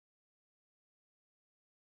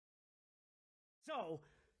So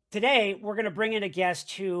today we're going to bring in a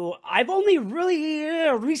guest who I've only really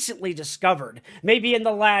recently discovered, maybe in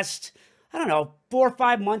the last, I don't know, 4 or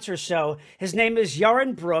 5 months or so. His name is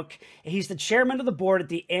Yaron Brook. He's the chairman of the board at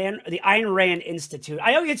the Ayn Rand Institute.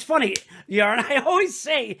 It's funny, Yaron. I always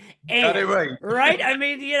say Ayn, Got it right. right? I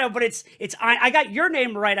mean, but I got your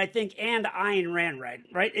name right, I think, and Ayn Rand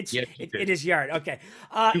right? Yes, It is Yaron. Okay.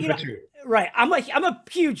 Two for two. Right. I'm a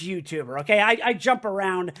huge YouTuber. Okay. I jump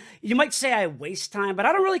around. You might say I waste time, but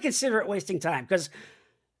I don't really consider it wasting time because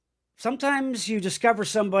sometimes you discover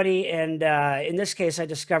somebody, and in this case, I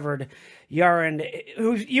discovered Yaron,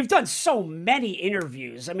 who you've done so many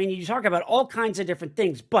interviews. I mean, you talk about all kinds of different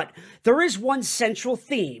things, but there is one central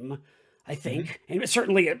theme, I think, and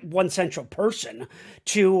certainly one central person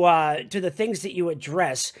to the things that you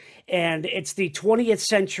address, and it's the 20th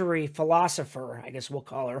century philosopher, I guess we'll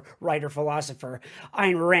call her writer philosopher,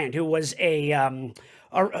 Ayn Rand, who was a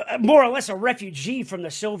more or less a refugee from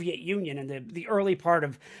the Soviet Union in the early part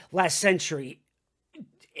of last century.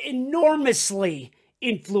 Enormously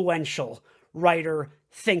influential writer,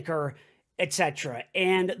 thinker, etc.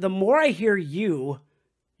 And the more I hear you,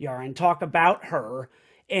 Yaron, talk about her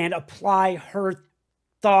and apply her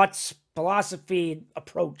thoughts, philosophy,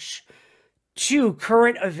 approach to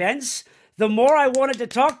current events, the more I wanted to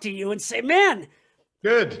talk to you and say, man,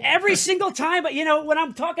 good. Every single time, when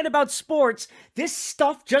I'm talking about sports, this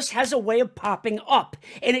stuff just has a way of popping up,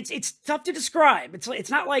 and it's tough to describe. It's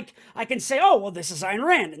not like I can say, oh, well, this is Ayn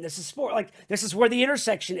Rand and this is sport. Like, this is where the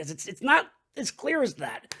intersection is. It's not as clear as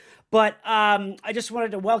that. But I just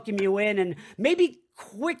wanted to welcome you in and maybe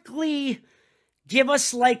quickly give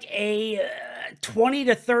us like a 20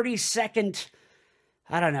 to 30 second,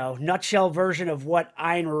 I don't know, nutshell version of what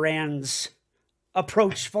Ayn Rand's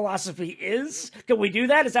approach philosophy is. Can we do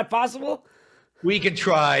that? Is that possible? We can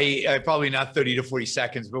try, probably not 30 to 40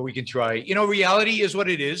 seconds, but we can try. Reality is what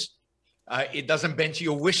it is. It doesn't bend to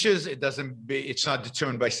your wishes. It's not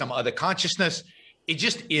determined by some other consciousness. It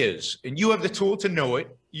just is. And you have the tool to know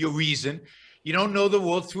it, your reason. You don't know the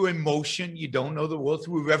world through emotion. You don't know the world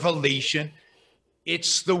through revelation.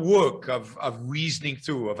 It's the work of reasoning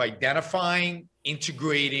through, of identifying,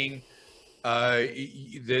 integrating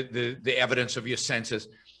the evidence of your senses.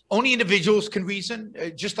 Only individuals can reason,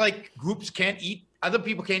 just like groups can't eat. Other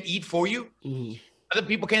people can't eat for you. Mm-hmm. Other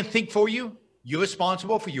people can't think for you. You're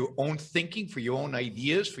responsible for your own thinking, for your own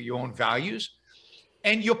ideas, for your own values.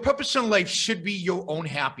 And your purpose in life should be your own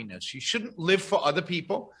happiness. You shouldn't live for other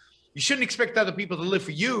people. You shouldn't expect other people to live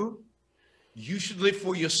for you. You should live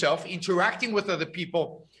for yourself, interacting with other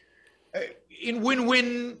people in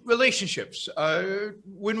win-win relationships,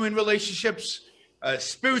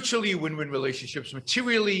 spiritually win-win relationships,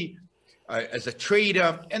 materially, as a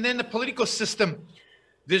trader. And then the political system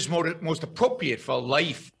that is most appropriate for a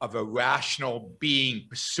life of a rational being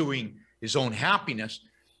pursuing his own happiness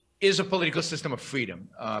is a political system of freedom,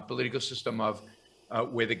 a political system of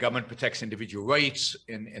where the government protects individual rights,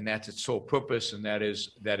 and that's its sole purpose, and that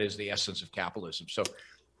is the essence of capitalism. So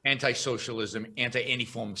anti-socialism, anti-any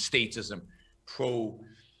form of statism,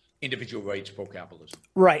 pro-individual rights, pro-capitalism.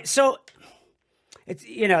 Right. So it's,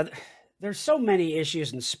 there's so many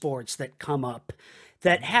issues in sports that come up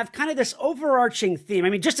that have kind of this overarching theme. I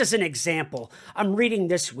mean, just as an example, I'm reading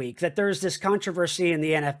this week that there's this controversy in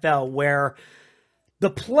the NFL where the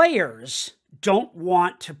players don't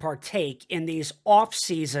want to partake in these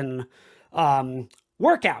off-season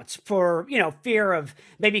workouts for, fear of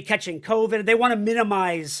maybe catching COVID. They want to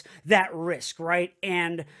minimize that risk, right?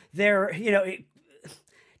 And they're,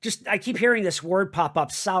 I keep hearing this word pop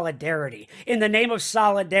up, solidarity. In the name of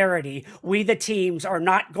solidarity, we, the teams, are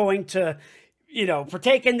not going to,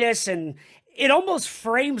 partake in this. And it almost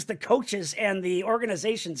frames the coaches and the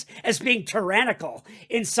organizations as being tyrannical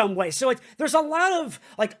in some way. So there's a lot of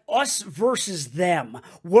like us versus them.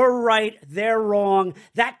 We're right, they're wrong.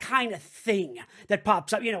 That kind of thing that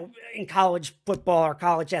pops up, in college football or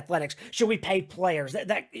college athletics. Should we pay players?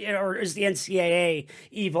 Or is the NCAA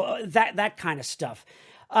evil? That kind of stuff.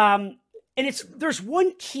 And there's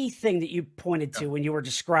one key thing that you pointed to when you were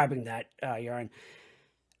describing that, Yaron.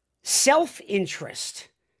 Self-interest.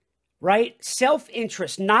 Right?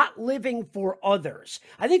 Self-interest, not living for others.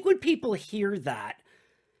 I think when people hear that,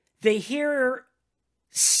 they hear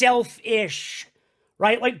selfish,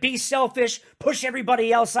 right? Like be selfish, push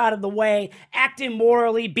everybody else out of the way, act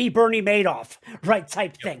immorally, be Bernie Madoff, right?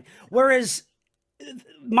 Type thing. Whereas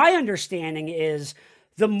my understanding is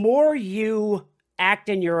the more you act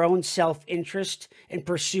in your own self-interest and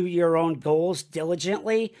pursue your own goals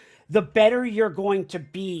diligently, the better you're going to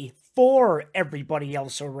be for everybody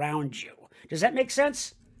else around you. Does that make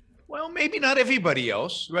sense? Well, maybe not everybody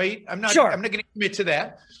else, right? I'm not Sure. I'm not going to commit to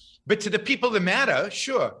that. But to the people that matter,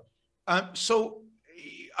 sure. So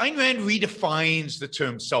Ayn Rand redefines the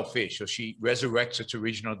term selfish, or she resurrects its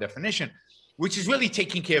original definition, which is really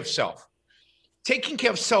taking care of self. Taking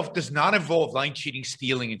care of self does not involve lying, cheating,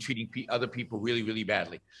 stealing, and treating other people really, really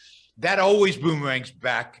badly. That always boomerangs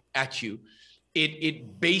back at you.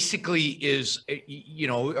 It basically is, you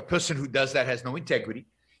know, a person who does that has no integrity,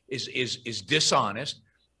 is dishonest,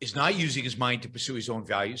 is not using his mind to pursue his own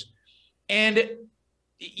values, and,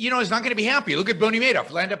 you know, is not going to be happy. Look at Bernie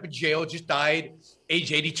Madoff, landed up in jail, just died,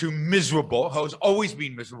 age 82, miserable, has always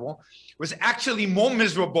been miserable, was actually more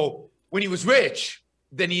miserable when he was rich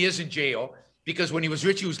than he is in jail, because when he was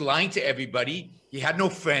rich, he was lying to everybody. He had no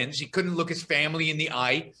friends. He couldn't look his family in the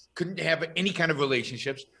eye, couldn't have any kind of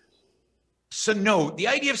relationships. So no, the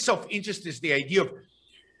idea of self-interest is the idea of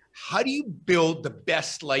how do you build the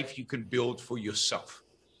best life you can build for yourself?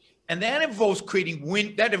 And that involves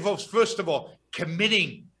that involves, first of all,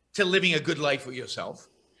 committing to living a good life for yourself.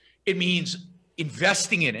 It means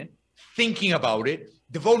investing in it, thinking about it,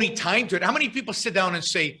 devoting time to it. How many people sit down and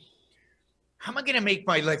say, how am I going to make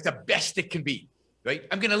my life the best it can be, right?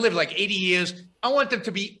 I'm going to live like 80 years. I want them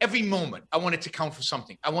to be every moment. I want it to count for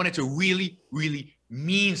something. I want it to really, really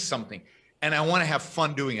mean something. And I want to have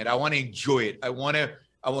fun doing it. I want to enjoy it. I want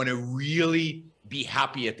to really be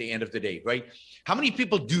happy at the end of the day, right? How many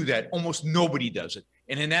people do that? Almost nobody does it.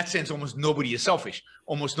 And in that sense, almost nobody is selfish.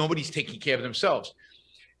 Almost nobody's taking care of themselves.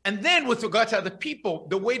 And then with regard to other people,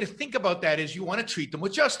 the way to think about that is you want to treat them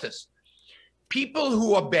with justice. People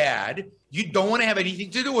who are bad, you don't want to have anything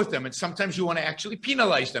to do with them. And sometimes you want to actually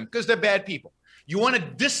penalize them because they're bad people. You want to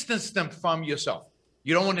distance them from yourself.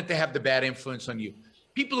 You don't want it to have the bad influence on you.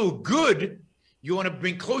 People who are good, you want to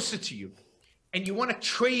bring closer to you. And you want to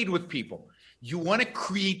trade with people. You want to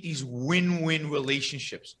create these win-win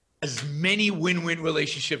relationships, as many win-win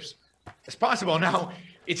relationships as possible. Now,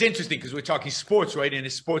 it's interesting because we're talking sports, right? And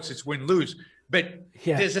in sports, it's win-lose. But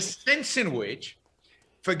there's a sense in which,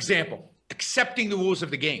 for example, accepting the rules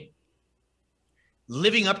of the game,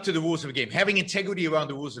 living up to the rules of the game, having integrity around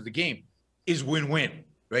the rules of the game is win-win,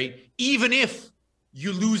 right? Even if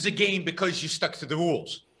you lose a game because you stuck to the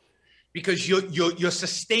rules, because you're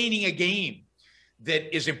sustaining a game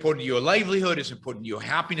that is important to your livelihood, is important to your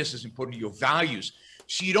happiness, is important to your values.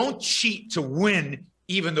 So you don't cheat to win,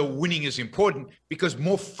 even though winning is important, because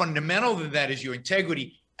more fundamental than that is your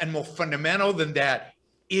integrity, and more fundamental than that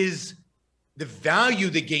is the value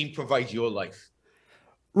the game provides your life.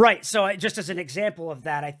 Right. So just as an example of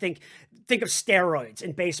that, I think of steroids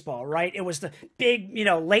in baseball, right? It was the big, you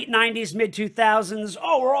know, late 90s, mid 2000s.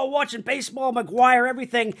 Oh, we're all watching baseball, McGuire,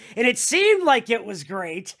 everything. And it seemed like it was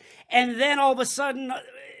great. And then all of a sudden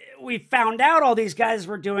we found out all these guys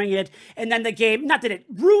were doing it. And then the game, not that it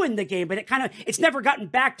ruined the game, but it's never gotten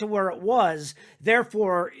back to where it was.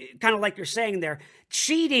 Therefore, kind of like you're saying there,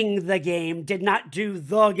 cheating the game did not do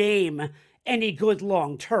the game any good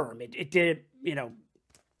long term. It did, you know.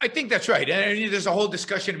 I think that's right. And there's a whole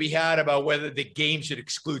discussion to be had about whether the game should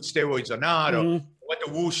exclude steroids or not, or what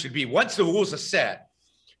the rules should be. Once the rules are set,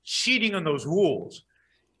 cheating on those rules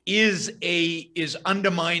is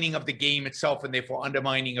undermining of the game itself, and therefore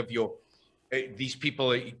undermining of your these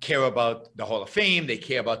people care about the Hall of Fame, they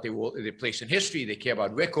care about their place in history, they care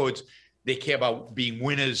about records, they care about being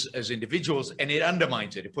winners as individuals, and it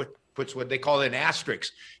undermines it. It puts what they call an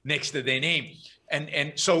asterisk next to their name.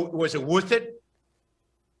 And so was it worth it?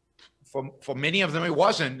 For many of them, it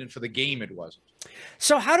wasn't, and for the game, it wasn't.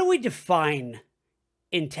 So how do we define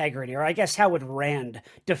integrity? Or I guess how would Rand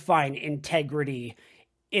define integrity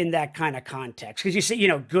in that kind of context? Because you say, you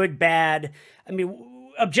know, good, bad. I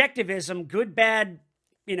mean, objectivism, good, bad,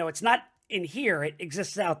 you know, it's not in here. It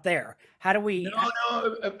exists out there. How do we...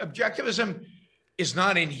 No, objectivism is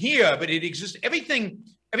not in here, but it exists. Everything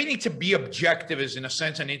to be objective is, in a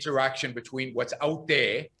sense, an interaction between what's out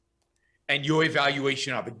there and your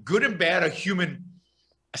evaluation of it. Good and bad are human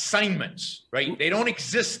assignments, right? They don't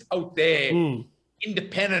exist out there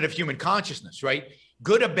independent of human consciousness, right?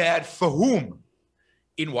 Good or bad for whom?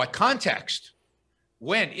 In what context?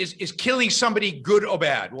 When? Is killing somebody good or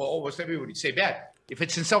bad? Well, almost everybody would say bad. If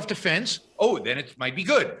it's in self-defense, then it might be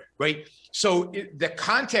good, right? So the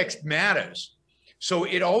context matters. So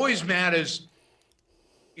it always matters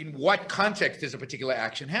in what context is a particular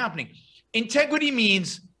action happening. Integrity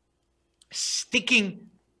means sticking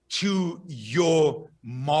to your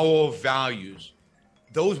moral values,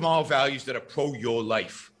 those moral values that are pro your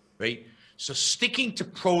life, right? So sticking to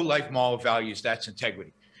pro-life moral values, that's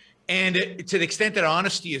integrity. And to the extent that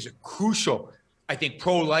honesty is a crucial, I think,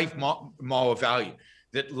 pro-life moral value,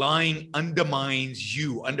 that lying undermines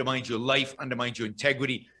you, undermines your life, undermines your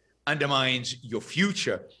integrity, undermines your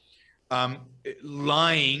future.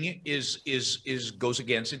 Lying goes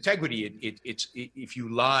against integrity. If you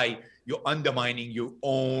lie, you're undermining your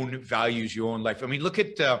own values, your own life. I mean, look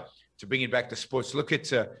at to bring it back to sports. Look at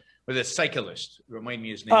the cyclist. Remind me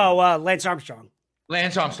his name. Oh, Lance Armstrong.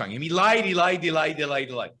 Lance Armstrong. I mean, he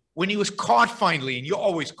lied. When he was caught finally, and you're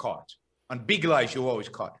always caught on big lies, you're always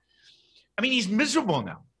caught. I mean, he's miserable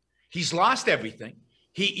now. He's lost everything.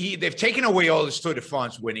 They've taken away all his Tour de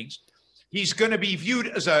France winnings. He's going to be viewed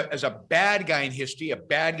as a bad guy in history, a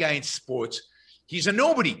bad guy in sports. He's a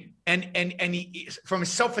nobody, and he, from a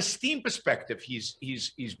self-esteem perspective, he's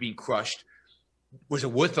being crushed. Was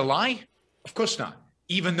it worth the lie? Of course not.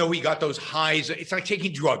 Even though he got those highs, it's like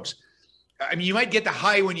taking drugs. I mean, you might get the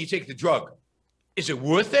high when you take the drug. Is it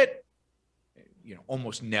worth it? You know,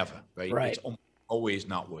 almost never, right? Right. It's always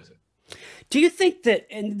not worth it. Do you think that,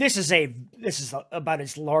 and this is about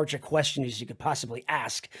as large a question as you could possibly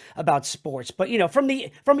ask about sports, but you know, from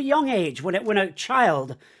a young age, when a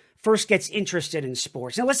child first gets interested in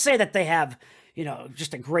sports, and let's say that they have, you know,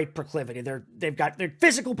 just a great proclivity, they've got their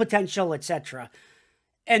physical potential, etc.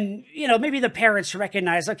 And, you know, maybe the parents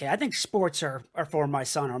recognize, okay, I think sports are for my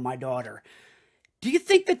son or my daughter. Do you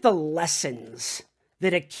think that the lessons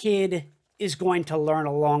that a kid is going to learn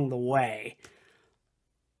along the way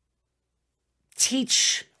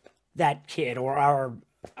teach that kid or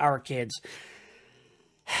our kids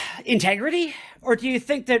integrity? Or do you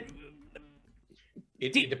think that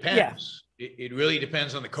it depends? Yeah. It really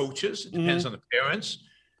depends on the coaches. It depends on the parents.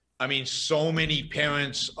 I mean, so many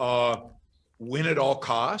parents are win at all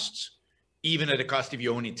costs, even at the cost of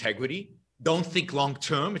your own integrity. Don't think long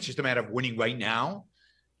term. It's just a matter of winning right now.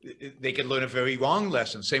 They can learn a very wrong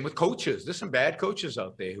lesson. Same with coaches. There's some bad coaches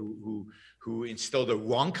out there who instill the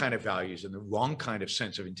wrong kind of values and the wrong kind of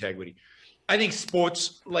sense of integrity. I think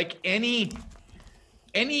sports, like anything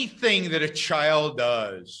that a child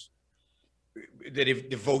does, that it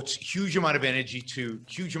devotes huge amount of energy to,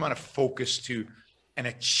 huge amount of focus to, and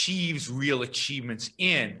achieves real achievements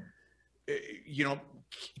in, you know,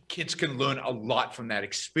 kids can learn a lot from that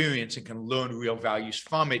experience and can learn real values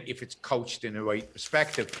from it if it's coached in the right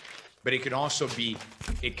perspective. But it can also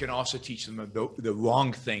teach them the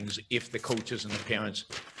wrong things if the coaches and the parents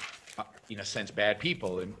are, in a sense, bad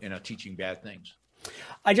people and are teaching bad things.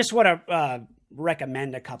 I just want to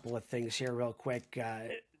recommend a couple of things here real quick.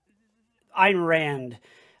 Ayn Rand,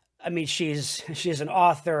 I mean, she's an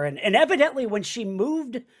author, and evidently when she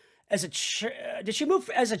moved did she move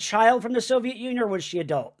as a child from the Soviet Union, or was she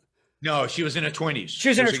adult? No, she was in her 20s. She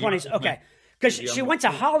was in her 20s. Okay. Because she went to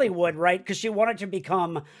Hollywood, right? Because she wanted to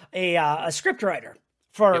become a scriptwriter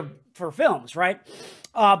for films, right?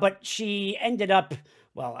 But she ended up,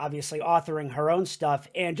 well, obviously authoring her own stuff,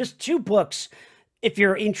 and just 2 books, if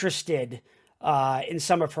you're interested in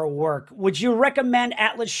some of her work. Would you recommend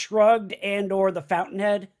Atlas Shrugged and or The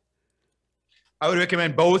Fountainhead? I would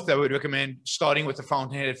recommend both. I would recommend starting with The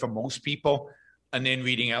Fountainhead for most people, and then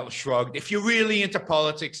reading Atlas Shrugged. If you're really into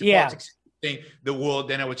politics, politics the world,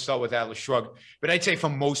 then I would start with Atlas Shrugged. But I'd say for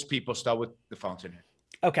most people, start with The Fountainhead.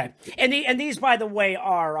 Okay. And these, by the way,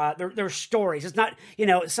 are they're stories. It's not, you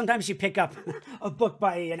know, sometimes you pick up a book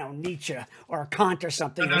by, you know, Nietzsche or Kant or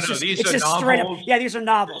something. No, these are novels. Straight up, yeah, these are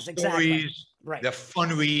novels. Exactly. Stories, right. They're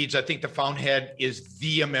fun reads. I think The Fountainhead is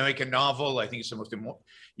the American novel. I think it's the most,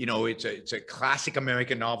 you know, it's a classic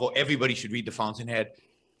American novel. Everybody should read The Fountainhead.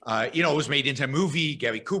 You know, it was made into a movie.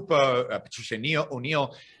 Gary Cooper, Patricia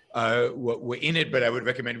O'Neill were in it, but I would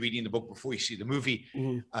recommend reading the book before you see the movie.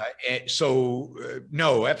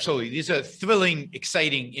 No, absolutely. These are thrilling,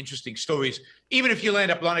 exciting, interesting stories. Even if you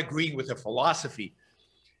end up not agreeing with her philosophy.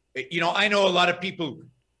 You know, I know a lot of people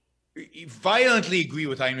violently agree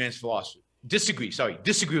with Ayn Rand's philosophy. Disagree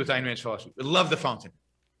with Ayn Rand's philosophy. Love The Fountain.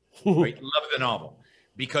 Right? Love the novel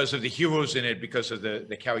because of the heroes in it, because of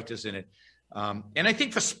the characters in it. And I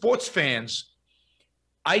think for sports fans,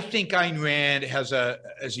 I think Ayn Rand has a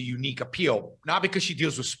unique appeal, not because she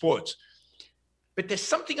deals with sports, but there's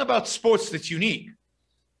something about sports that's unique.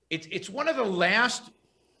 It's one of the last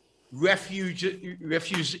refuge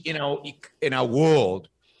in our world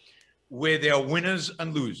where there are winners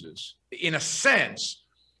and losers. In a sense,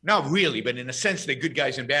 not really, but in a sense, they're good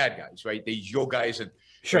guys and bad guys, right? They're your guys and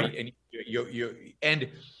sure. Right? And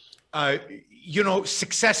you know,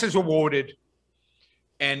 success is rewarded,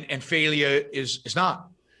 and failure is not.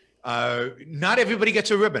 Not everybody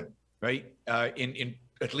gets a ribbon, right? In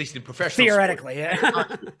at least in professional theoretically, sports.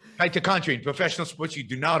 Yeah. Quite the contrary, in professional sports, you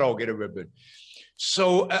do not all get a ribbon.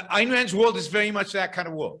 So Ayn Rand's world is very much that kind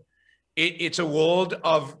of world. It's a world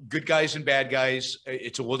of good guys and bad guys.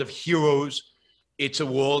 It's a world of heroes. it's a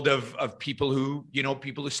world of people who,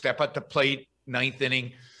 people who step at the plate, ninth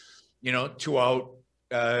inning, 2 out,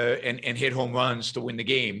 and hit home runs to win the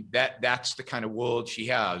game. That's the kind of world she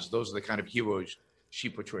has. Those are the kind of heroes she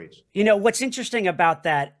portrays. What's interesting about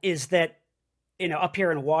that is that, up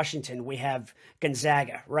here in Washington, we have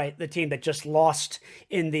Gonzaga, right? The team that just lost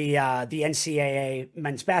in the NCAA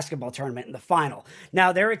men's basketball tournament in the final.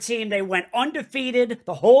 Now, they're a team, they went undefeated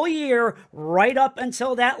the whole year right up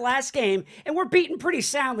until that last game, and were beaten pretty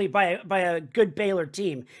soundly by a good Baylor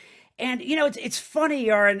team. And, it's funny,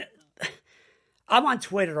 Yaron, I'm on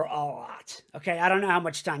Twitter a lot, okay? I don't know how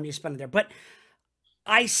much time you spend there, but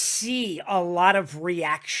I see a lot of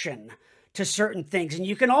reaction to certain things, and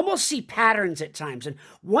you can almost see patterns at times. And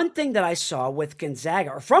one thing that I saw with Gonzaga,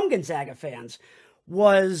 or from Gonzaga fans,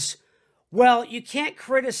 was, well, you can't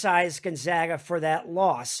criticize Gonzaga for that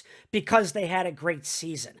loss because they had a great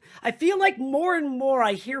season. I feel like more and more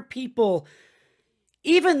I hear people,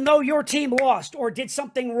 even though your team lost or did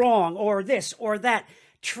something wrong or this or that,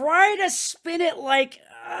 try to spin it like,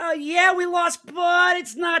 yeah, we lost, but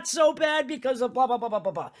it's not so bad because of blah, blah, blah, blah,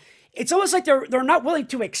 blah, blah. It's almost like they're not willing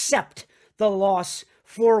to accept the loss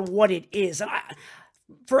for what it is. And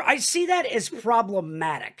I see that as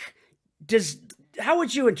problematic. How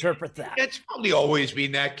would you interpret that? It's probably always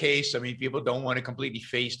been that case. I mean, people don't want to completely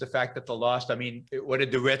face the fact that they lost. I mean, what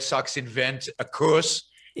did the Red Sox invent? A curse?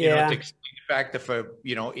 To explain the fact that for,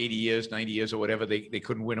 80 years, 90 years or whatever, they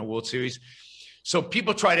couldn't win a World Series. So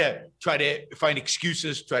people try to find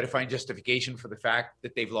excuses, try to find justification for the fact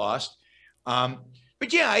that they've lost.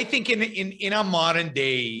 But yeah, I think in our modern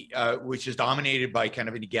day, which is dominated by kind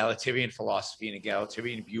of an egalitarian philosophy and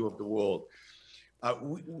egalitarian view of the world,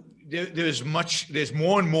 there's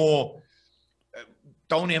more and more.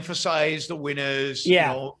 Don't emphasize the winners.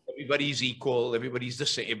 Yeah. Everybody's equal. Everybody's the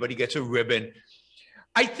same. Everybody gets a ribbon.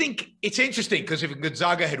 I think it's interesting because if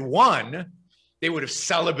Gonzaga had won, they would have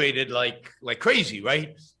celebrated like crazy,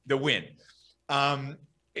 right? The win.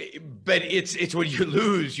 But it's when you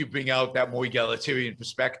lose, you bring out that more egalitarian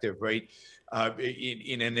perspective, right?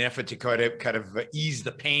 In an effort to kind of ease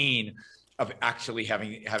the pain of actually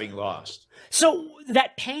having lost. So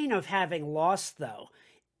that pain of having lost, though,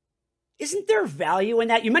 isn't there value in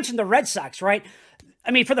that? You mentioned the Red Sox, right? I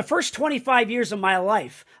mean, for the first 25 years of my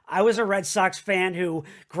life, I was a Red Sox fan who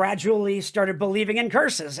gradually started believing in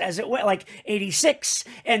curses as it went, like 86,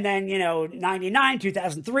 and then, 99,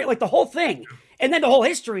 2003, like the whole thing. And then the whole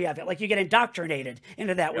history of it, like you get indoctrinated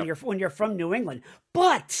into that when you're from New England.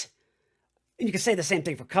 But, and you can say the same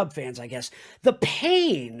thing for Cub fans, I guess, the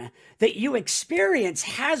pain that you experience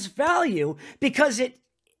has value because it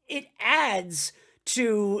adds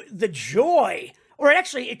to the joy, or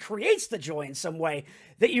actually it creates the joy in some way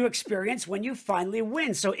that you experience when you finally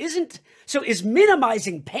win. So is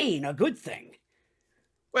minimizing pain a good thing?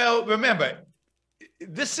 Well, remember,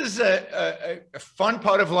 this is a fun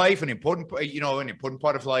part of life, an important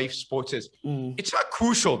part of life. Sports is. It's not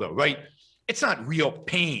crucial though, right? It's not real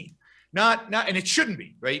pain. Not, and it shouldn't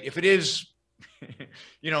be, right? If it is,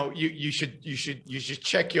 you should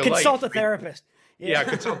check your life. Consult a therapist. Yeah,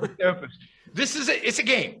 consult a therapist. It's a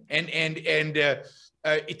game, and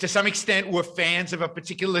to some extent, we're fans of a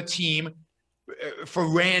particular team for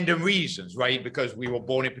random reasons, right? Because we were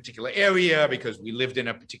born in a particular area, because we lived in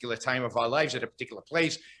a particular time of our lives at a particular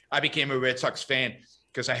place. I became a Red Sox fan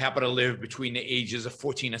because I happen to live between the ages of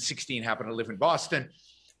 14 and 16. Happen to live in Boston,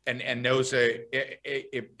 and those are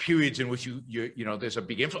periods in which there's a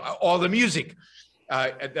big influence. All the music.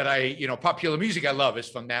 That I, popular music I love is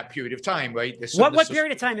from that period of time, right? What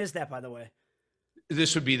period of time is that, by the way?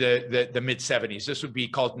 This would be the mid 70s. This would be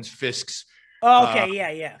Carlton Fisk's. Oh,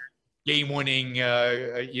 okay, yeah. Game-winning,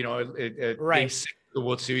 right. Game 6 of the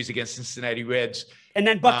World Series against Cincinnati Reds. And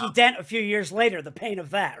then Bucky Dent a few years later, the pain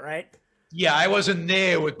of that, right? Yeah, I wasn't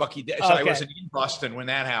there with Bucky Dent, so I wasn't in Boston when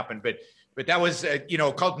that happened. But that was,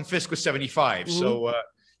 Carlton Fisk was 75, so.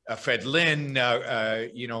 Fred Lynn,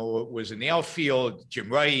 was in the outfield. Jim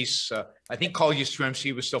Rice, I think Carl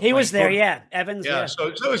Yastrzemski was still playing. He was there, yeah. Evans, yeah. So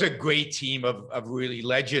it was a great team of really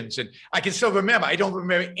legends, and I can still remember. I don't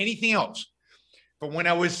remember anything else, but when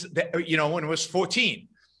I was, when I was 14,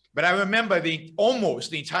 but I remember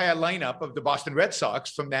almost the entire lineup of the Boston Red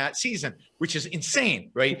Sox from that season, which is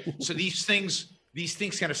insane, right? So these things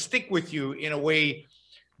kind of stick with you in a way.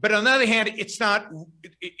 But on the other hand, it's not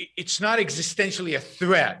existentially a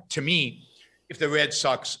threat to me if the Red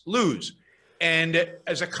Sox lose. And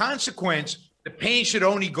as a consequence, the pain should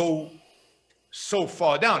only go so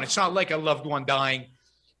far down. It's not like a loved one dying.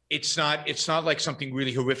 It's not like something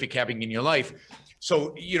really horrific happening in your life.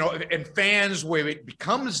 So, and fans where it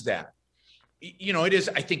becomes that, you know, it is,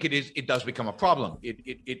 I think it does become a problem.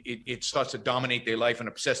 It starts to dominate their life and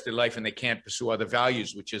obsess their life, and they can't pursue other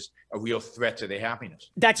values, which is a real threat to their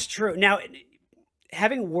happiness. That's true. Now,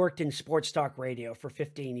 having worked in sports talk radio for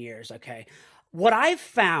 15 years, okay, what I've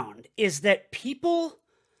found is that people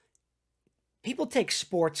take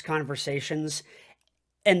sports conversations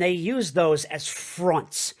and they use those as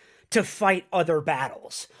fronts to fight other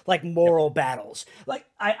battles, like moral battles. Like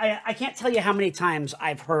I can't tell you how many times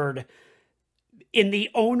I've heard in the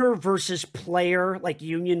owner versus player, like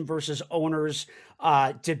union versus owners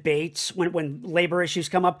debates when labor issues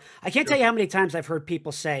come up. I can't tell you how many times I've heard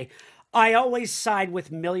people say, I always side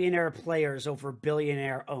with millionaire players over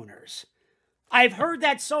billionaire owners. I've heard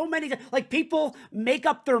that so many times. Like, people make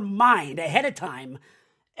up their mind ahead of time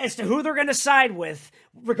as to who they're going to side with,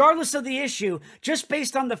 regardless of the issue, just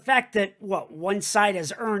based on the fact that, one side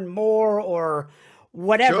has earned more or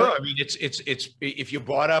whatever. Sure. I mean, it's if you're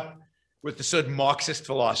brought up with the certain Marxist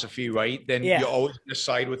philosophy, right, then you're always going to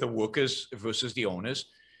side with the workers versus the owners.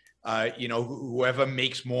 You know, whoever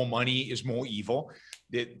makes more money is more evil.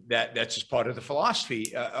 That's just part of the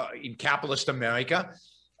philosophy. In capitalist America,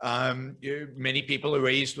 many people are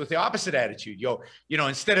raised with the opposite attitude. You know,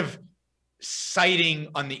 instead of citing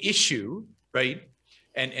on the issue, right,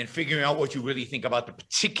 and figuring out what you really think about the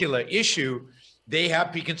particular issue, they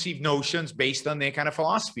have preconceived notions based on their kind of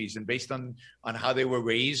philosophies and based on how they were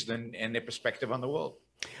raised and their perspective on the world.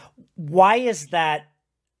 Why is that?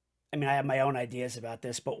 I mean, I have my own ideas about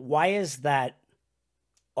this, but why is that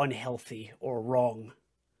unhealthy or wrong?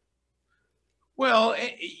 Well,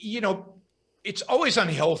 you know, it's always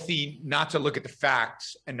unhealthy not to look at the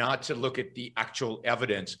facts and not to look at the actual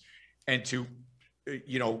evidence and to,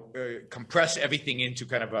 compress everything into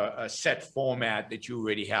kind of a set format that you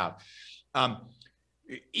already have.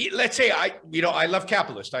 Let's say I love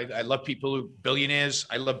capitalists. I love people who billionaires.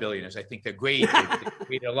 I love billionaires. I think they're great. They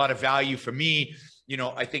create a lot of value for me. You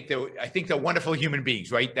know, I think they're wonderful human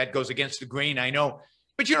beings, right? That goes against the grain, I know.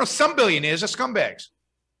 But, you know, some billionaires are scumbags,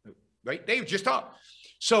 right? They just are.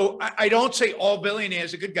 So I don't say all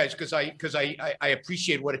billionaires are good guys because I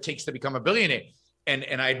appreciate what it takes to become a billionaire.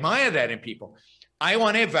 And I admire that in people. I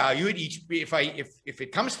want to evaluate each, if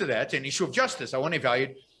it comes to that, an issue of justice, I want to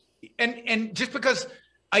evaluate. And just because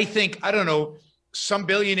I think, I don't know, some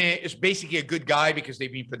billionaire is basically a good guy because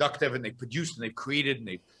they've been productive and they've produced and they've created and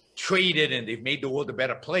they've traded and they've made the world a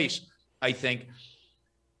better place, I think.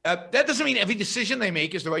 That doesn't mean every decision they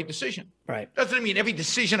make is the right decision. Right. Doesn't mean every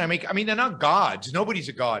decision I make. I mean, they're not gods. Nobody's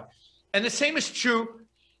a god. And the same is true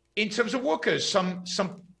in terms of workers. Sometimes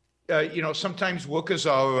workers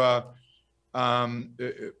are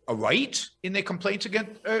right in their complaints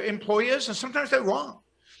against employers, and sometimes they're wrong.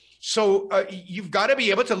 So you've got to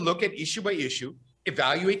be able to look at issue by issue,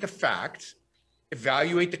 evaluate the facts,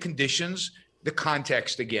 evaluate the conditions, the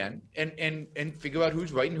context again, and figure out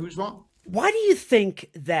who's right and who's wrong. Why do you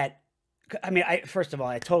think that? I mean, first of all,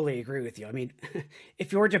 I totally agree with you. I mean,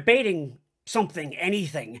 if you're debating something,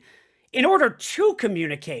 anything, in order to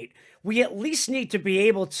communicate, we at least need to be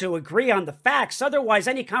able to agree on the facts. Otherwise,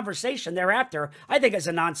 any conversation thereafter, I think, is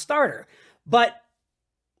a non-starter. But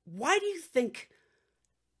why do you think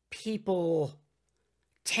people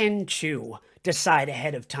tend to decide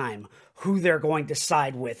ahead of time who they're going to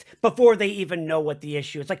side with before they even know what the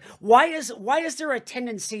issue is? Like, why is there a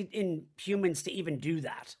tendency in humans to even do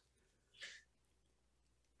that?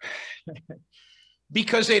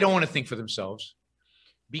 Because they don't want to think for themselves.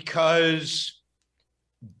 Because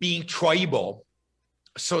being tribal,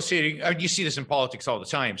 associating, I mean, you see this in politics all the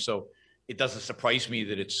time, so it doesn't surprise me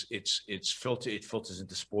that it filters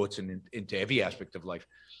into sports and into every aspect of life.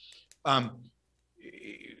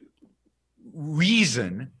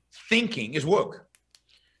 Reason, thinking is work.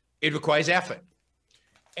 It requires effort.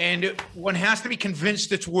 And one has to be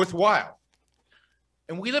convinced it's worthwhile.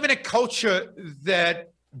 And we live in a culture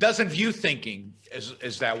that doesn't view thinking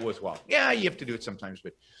as that worthwhile. Yeah, you have to do it sometimes,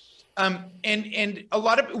 but and a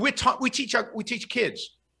lot of we teach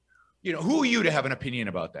kids, you know, who are you to have an opinion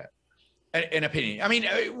about that? An opinion. I mean,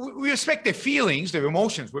 we respect their feelings, their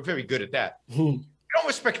emotions. We're very good at that. We don't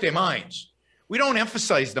respect their minds. We don't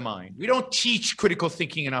emphasize the mind. We don't teach critical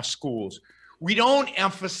thinking in our schools. We don't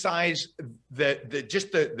emphasize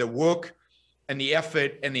the work and the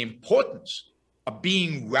effort and the importance of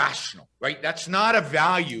being rational, right? That's not a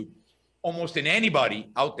value almost in anybody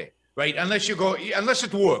out there, right? Unless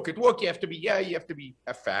it's work. At work, you have to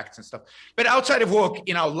have facts and stuff. But outside of work,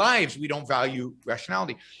 in our lives, we don't value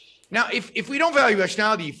rationality. Now, if we don't value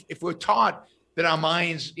rationality, if we're taught that our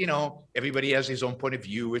minds, you know, everybody has his own point of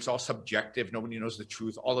view, it's all subjective, nobody knows the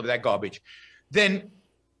truth, all of that garbage, then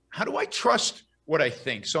how do I trust what I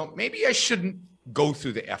think. So maybe I shouldn't go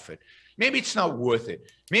through the effort. Maybe it's not worth it.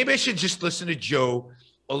 Maybe I should just listen to Joe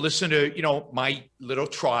or listen to, my little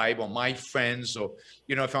tribe or my friends, or,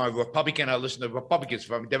 if I'm a Republican, I listen to Republicans.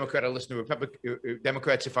 If I'm a Democrat, I listen to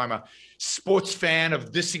Democrats. If I'm a sports fan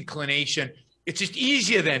of this inclination, it's just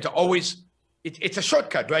easier then to always, it's a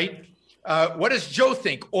shortcut, right? What does Joe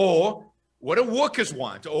think? Or what do workers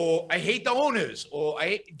want? Or I hate the owners, or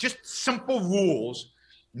just simple rules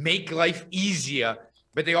make life easier,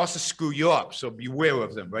 but they also screw you up. So beware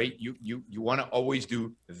of them, right? You want to always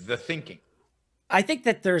do the thinking. I think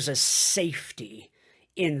that there's a safety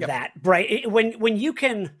in that, right? When you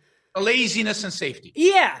can, a laziness and safety.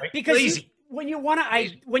 Yeah, right? because when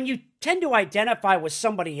you tend to identify with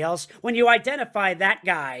somebody else, when you identify that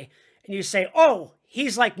guy and you say, "Oh,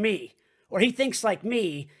 he's like me," or "He thinks like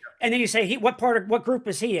me," and then you say, "What group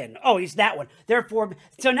is he in?" "Oh, he's that one." Therefore,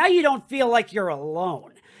 so now you don't feel like you're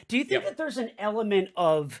alone. Do you think that there's an element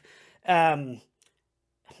of, I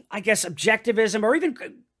guess, objectivism, or even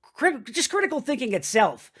just critical thinking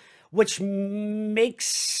itself, which may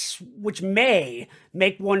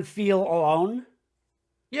make one feel alone?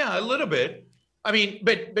 Yeah, a little bit. I mean,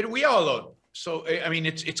 but we are alone. So I mean,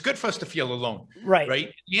 it's good for us to feel alone, right? Right.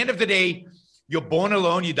 At the end of the day, you're born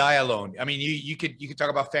alone, you die alone. I mean, you could talk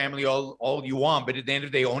about family all you want, but at the end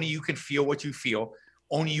of the day, only you can feel what you feel.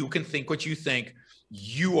 Only you can think what you think.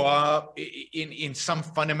 You are, in some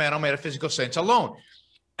fundamental metaphysical sense, alone,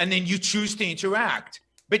 and then you choose to interact.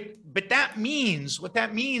 But that means, what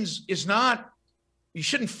that means is not, you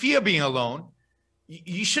shouldn't fear being alone.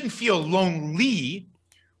 You shouldn't feel lonely.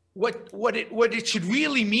 What it should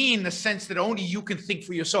really mean, in the sense that only you can think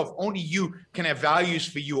for yourself, only you can have values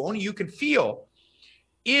for you, only you can feel,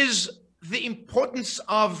 is the importance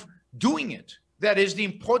of doing it. That is the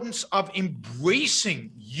importance of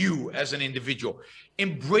embracing you as an individual,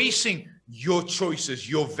 embracing your choices,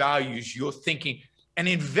 your values, your thinking, and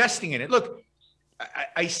investing in it. Look,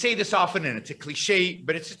 I say this often, and it's a cliche,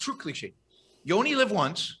 but it's a true cliche. You only live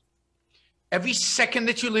once. Every second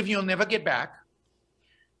that you live, you'll never get back.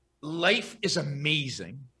 Life is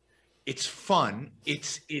amazing. It's fun.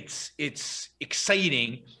 It's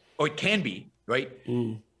exciting, or it can be, right?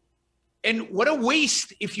 Mm. And what a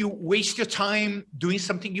waste if you waste your time doing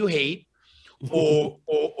something you hate, or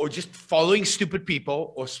just following stupid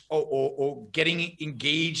people, or getting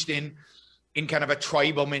engaged in kind of a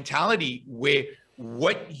tribal mentality where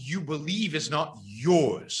what you believe is not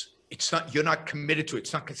yours. It's not, you're not committed to it.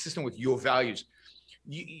 It's not consistent with your values.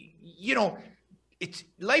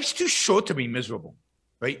 Life's too short to be miserable,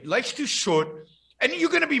 right? Life's too short, and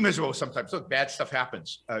you're going to be miserable sometimes. Look, bad stuff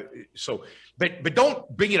happens. But don't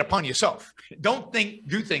bring it upon yourself. Don't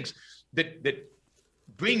do things that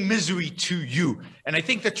bring misery to you. And I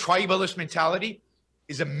think the tribalist mentality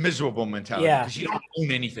is a miserable mentality, because you don't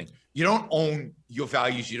own anything. You don't own your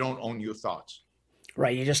values. You don't own your thoughts.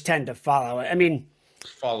 Right. You just tend to follow it. I mean,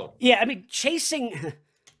 Yeah. I mean, chasing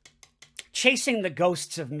the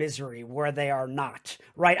ghosts of misery where they are not,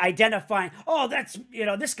 right? Identifying, oh, that's,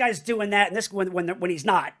 this guy's doing that, and this when he's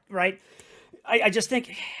not, right? I just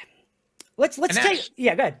think, let's take, go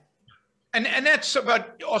ahead. And that's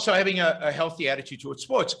about also having a healthy attitude towards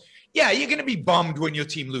sports. Yeah, you're going to be bummed when your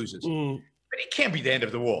team loses, but it can't be the end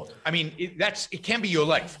of the world. I mean, it can be your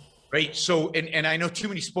life, right? So, and I know too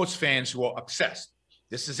many sports fans who are obsessed.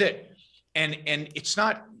 This is it. And it's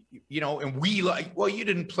not, and we like, well, you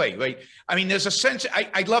didn't play, right? I mean, there's a sense,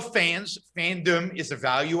 I love fans. Fandom is a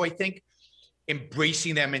value, I think.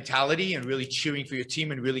 Embracing that mentality and really cheering for your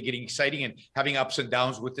team and really getting exciting and having ups and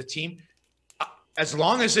downs with the team. As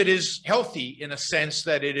long as it is healthy, in a sense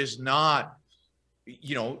that it is not,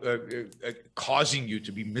 causing you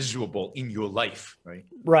to be miserable in your life, right?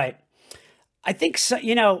 Right. I think so,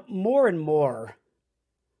 more and more,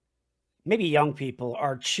 maybe young people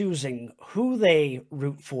are choosing who they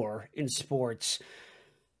root for in sports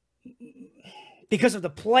because of the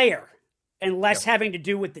player and less having to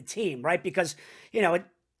do with the team, right? Because,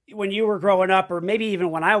 when you were growing up, or maybe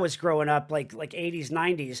even when I was growing up, like 80s,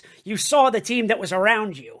 90s, you saw the team that was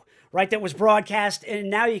around you, right? That was broadcast, and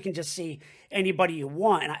now you can just see anybody you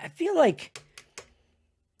want. And I feel like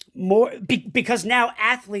more because now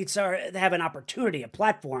athletes have an opportunity, a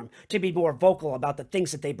platform to be more vocal about the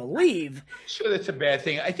things that they believe. Sure, that's a bad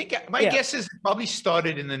thing. I think my guess is it probably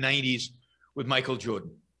started in the 90s with Michael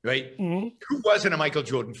Jordan, right? Mm-hmm. Who wasn't a Michael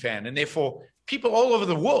Jordan fan? And therefore, people all over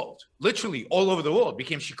the world, literally all over the world,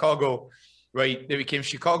 became Chicago, right? They became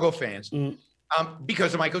Chicago fans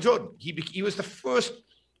because of Michael Jordan. He was the first.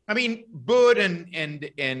 I mean, Bird and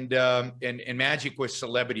Magic were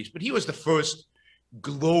celebrities, but he was the first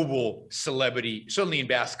global celebrity, certainly in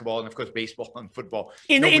basketball and of course baseball and football.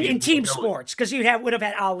 In team sports, because you would have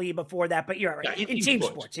had Ali before that, but you're right. In team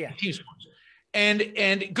sports, yeah. In team sports.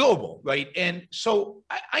 And global, right? And so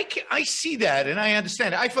I see that and I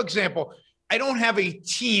understand it. For example, I don't have a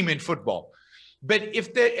team in football, but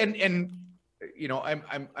if and you know,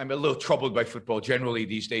 I'm a little troubled by football generally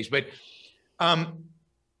these days, but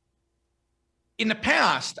in the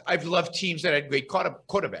past, I've loved teams that had great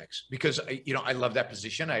quarterbacks because I love that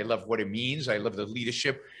position. I love what it means. I love the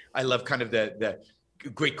leadership. I love kind of the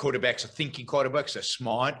great quarterbacks, the thinking quarterbacks. They're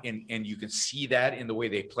smart, and you can see that in the way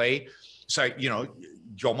they play. So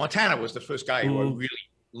Joe Montana was the first guy who I really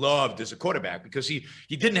loved as a quarterback because he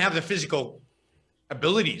didn't have the physical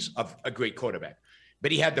abilities of a great quarterback,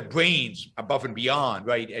 but he had the brains above and beyond,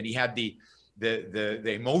 right? And he had the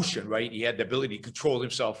emotion, right? He had the ability to control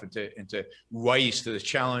himself and to rise to the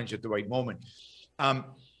challenge at the right moment.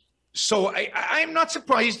 So I'm not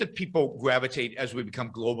surprised that people gravitate as we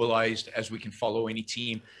become globalized, as we can follow any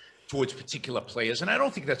team towards particular players. And I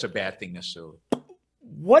don't think that's a bad thing necessarily.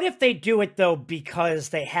 What if they do it though because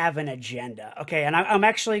they have an agenda? Okay, and I'm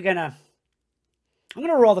actually gonna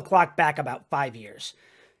roll the clock back about 5 years.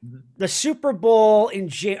 The Super Bowl in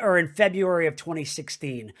February of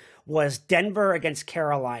 2016 was Denver against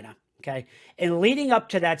Carolina. Okay. And leading up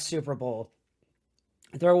to that Super Bowl,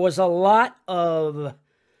 there was a lot of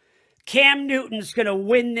Cam Newton's going to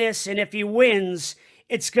win this. And if he wins,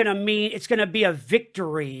 it's going to be a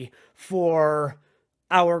victory for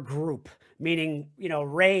our group, meaning,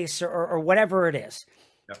 race or whatever it is.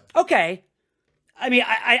 Yeah. Okay. I mean,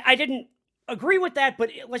 I didn't agree with that, but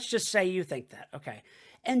let's just say you think that. Okay.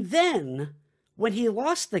 And then when he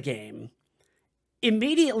lost the game,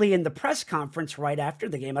 immediately in the press conference right after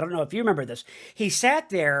the game, I don't know if you remember this, he sat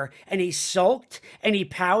there and he sulked and he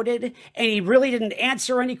pouted and he really didn't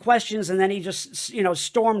answer any questions. And then he just,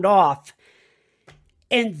 stormed off.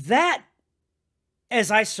 And that,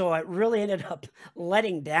 as I saw it, really ended up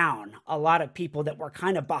letting down a lot of people that were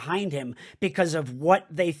kind of behind him because of what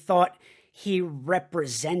they thought he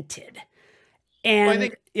represented. And well, I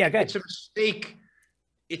think go ahead. It's a mistake.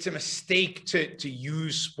 It's a mistake to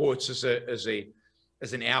use sports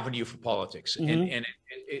as an avenue for politics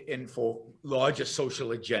and for larger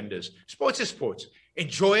social agendas. Sports is sports.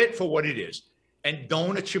 Enjoy it for what it is, and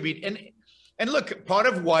don't attribute. And look, part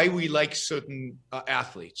of why we like certain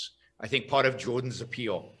athletes, I think part of Jordan's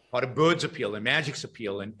appeal, part of Bird's appeal, and Magic's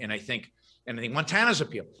appeal, and I think Montana's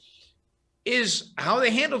appeal, is how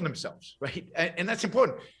they handle themselves, right? And that's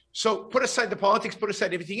important. So put aside the politics, put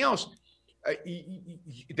aside everything else.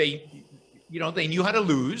 They knew how to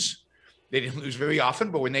lose. They didn't lose very often,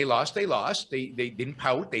 but when they lost, they lost. They didn't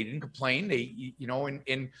pout. They didn't complain.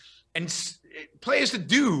 And players that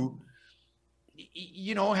do,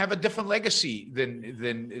 have a different legacy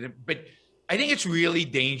than. But I think it's really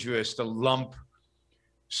dangerous to lump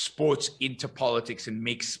sports into politics and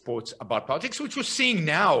make sports about politics, which we're seeing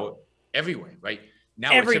now everywhere, right?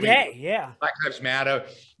 Now every day, yeah. Black Lives Matter,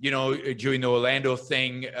 during the Orlando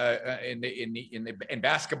thing in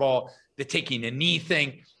basketball, the taking a knee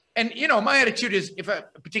thing. And, my attitude is if a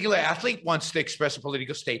particular athlete wants to express a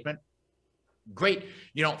political statement, great,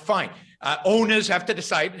 fine. Owners have to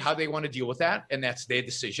decide how they want to deal with that, and that's their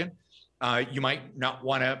decision. You might not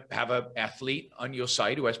want to have an athlete on your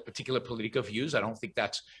side who has particular political views. I don't think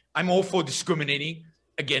I'm all for discriminating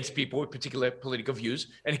against people with particular political views,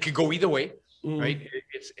 and it could go either way. Right.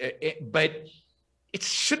 But it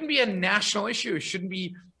shouldn't be a national issue. It shouldn't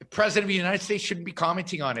be the president of the United States shouldn't be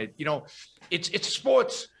commenting on it. It's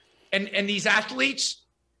sports and these athletes,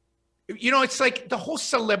 it's like the whole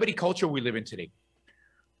celebrity culture we live in today.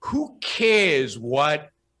 Who cares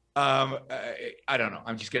what, I don't know.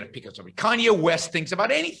 I'm just going to pick on somebody. Kanye West thinks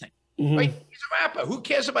about anything, right? He's a rapper. Who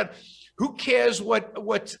cares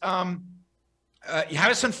what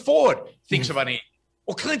Harrison Ford thinks about anything?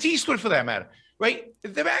 Or Clint Eastwood, for that matter, right?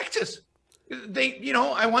 They're actors.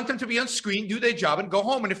 I want them to be on screen, do their job, and go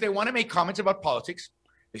home. And if they want to make comments about politics,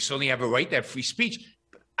 they certainly have a right. They have free speech.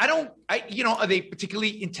 Are they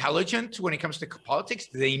particularly intelligent when it comes to politics?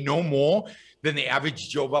 Do they know more than the average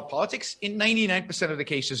Joe about politics? In 99% of the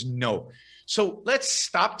cases, no. So let's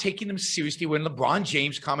stop taking them seriously. When LeBron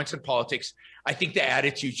James comments on politics, I think the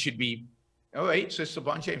attitude should be, all right, so it's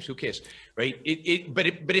LeBron James, who cares, right?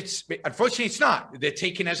 But it's unfortunately it's not. They're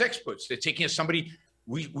taken as experts. They're taken as somebody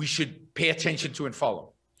we should pay attention to and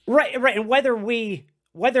follow. Right. And whether we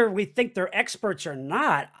think they're experts or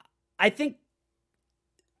not, I think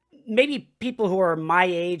maybe people who are my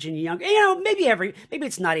age and young, maybe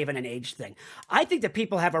it's not even an age thing. I think that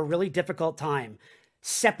people have a really difficult time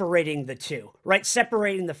separating the two, right?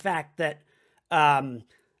 Separating the fact that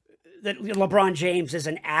that LeBron James is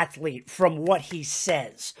an athlete from what he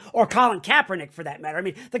says, or Colin Kaepernick for that matter. I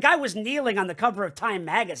mean, the guy was kneeling on the cover of Time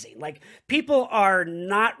magazine. Like, people are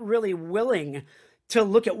not really willing to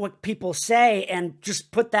look at what people say and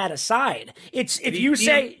just put that aside. It's if you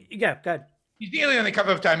say, yeah, go ahead. He's kneeling on the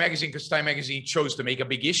cover of Time magazine because Time magazine chose to make a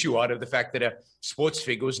big issue out of the fact that a sports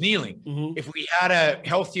figure was kneeling. Mm-hmm. If we had a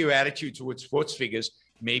healthier attitude towards sports figures,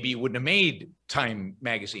 maybe it wouldn't have made Time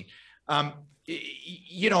magazine.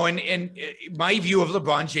 You know, and my view of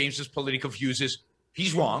LeBron James's political views is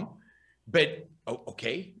he's wrong, but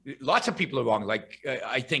okay, lots of people are wrong. Like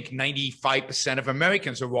I think 95% of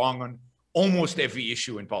Americans are wrong on almost every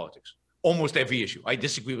issue in politics. Almost every issue. I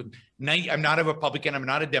disagree with 90. I'm not a Republican. I'm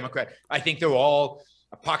not a Democrat. I think they're all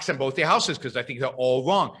pox on both their houses because I think they're all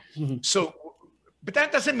wrong. Mm-hmm. So, but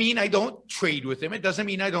that doesn't mean I don't trade with them. It doesn't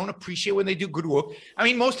mean I don't appreciate when they do good work. I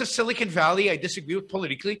mean, most of Silicon Valley, I disagree with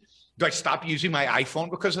politically. Do I stop using my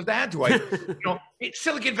iPhone because of that? Do I, you know,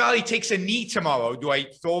 Silicon Valley takes a knee tomorrow. Do I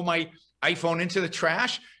throw my iPhone into the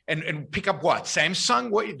trash and pick up what?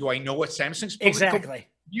 Samsung? What do I know what Samsung's exactly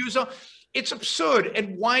views are? It's absurd.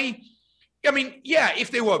 And why? I mean, yeah, if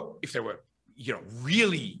they were, you know,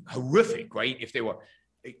 really horrific, right? If they were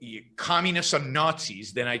communists or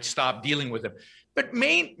Nazis, then I'd stop dealing with them. But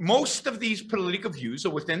most of these political views are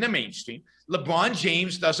within the mainstream. LeBron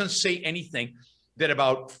James doesn't say anything that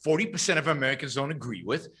about 40% of Americans don't agree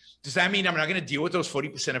with. Does that mean I'm not going to deal with those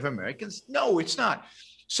 40% of Americans? No, it's not.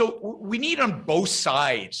 So we need on both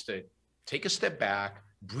sides to take a step back,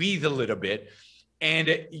 breathe a little bit.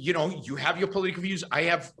 And, you know, you have your political views. I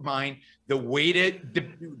have mine. The way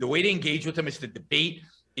to engage with them is to debate.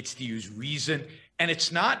 It's to use reason. And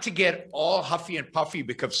it's not to get all huffy and puffy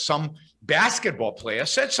because some basketball player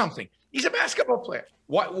said something. He's a basketball player.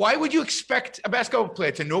 Why would you expect a basketball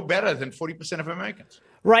player to know better than 40% of Americans?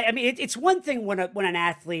 Right. I mean, it's one thing when an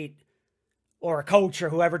athlete or a coach or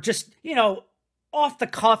whoever just, you know, off the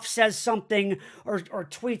cuff says something or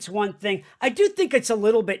tweets one thing. I do think it's a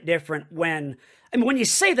little bit different when you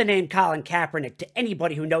say the name Colin Kaepernick to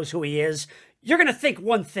anybody who knows who he is, you're going to think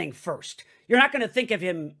one thing first. You're not going to think of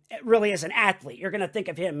him really as an athlete. You're going to think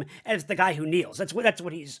of him as the guy who kneels. That's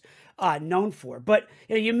what he's known for. But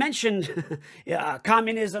you know, you mentioned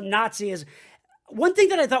communism, Nazism. One thing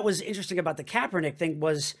that I thought was interesting about the Kaepernick thing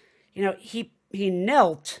was, you know, he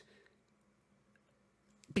knelt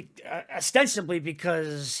ostensibly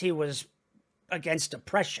because he was against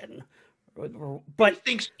oppression. But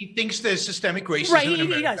he thinks there's systemic racism. Right, in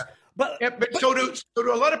America. he does. But so do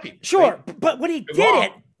a lot of people. Sure, right? But when he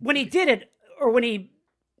did it, or when he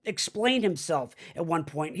explained himself at one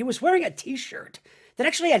point, he was wearing a T-shirt that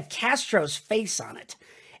actually had Castro's face on it,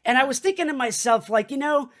 and I was thinking to myself, like, you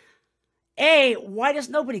know, A, why does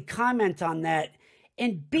nobody comment on that,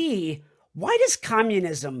 and B, why does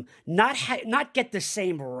communism not get the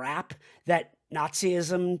same rap that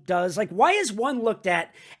Nazism does? Like, why is one looked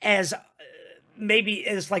at as maybe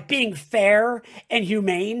as like being fair and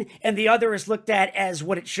humane, and the other is looked at as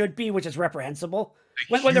what it should be, which is reprehensible,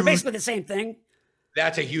 when they're basically the same thing?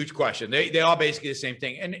 That's a huge question. They are basically the same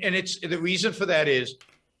thing. And it's the reason for that is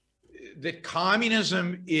that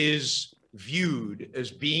communism is viewed as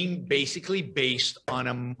being basically based on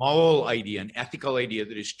a moral idea, an ethical idea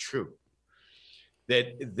that is true.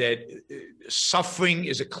 That suffering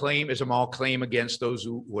is a moral claim against those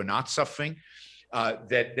who are not suffering.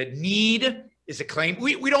 That need is a claim.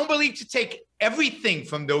 We don't believe to take everything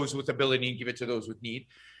from those with ability and give it to those with need.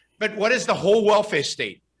 But what is the whole welfare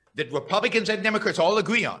state that Republicans and Democrats all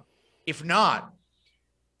agree on? If not,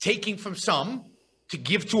 taking from some to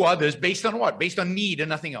give to others based on what? Based on need and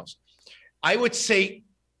nothing else. I would say,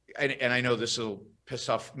 and I know this will piss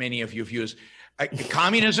off many of your viewers,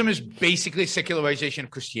 communism is basically a secularization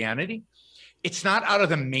of Christianity. It's not out of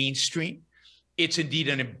the mainstream. It's indeed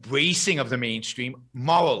an embracing of the mainstream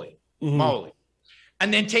morally,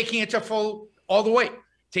 and then taking it to all the way,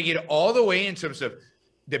 taking it all the way in terms of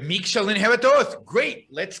the meek shall inherit the earth. Great,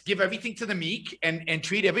 let's give everything to the meek and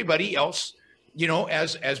treat everybody else, you know,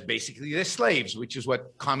 as basically their slaves, which is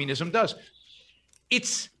what communism does.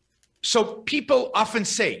 It's so people often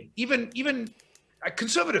say, even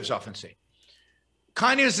conservatives often say,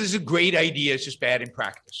 communism is a great idea, it's just bad in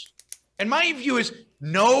practice. And my view is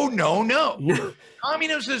no.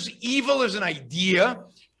 Communism is evil as an idea,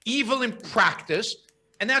 evil in practice.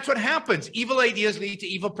 And that's what happens. Evil ideas lead to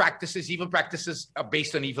evil practices. Evil practices are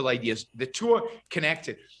based on evil ideas. The two are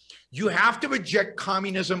connected. You have to reject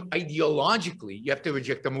communism ideologically. You have to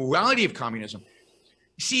reject the morality of communism.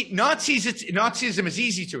 See, Nazism is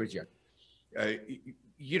easy to reject.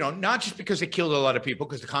 You know, not just because they killed a lot of people,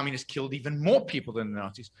 because the communists killed even more people than the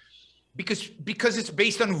Nazis. because it's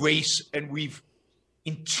based on race, and we've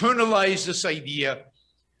internalized this idea,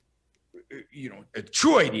 a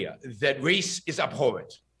true idea that race is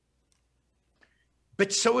abhorrent.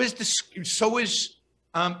 But so is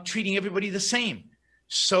treating everybody the same.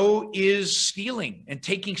 So is stealing and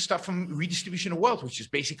taking stuff from redistribution of wealth, which is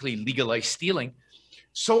basically legalized stealing.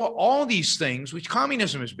 So all these things, which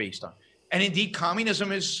communism is based on. And indeed,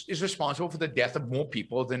 communism is responsible for the death of more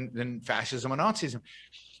people than fascism and Nazism.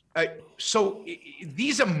 So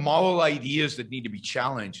these are moral ideas that need to be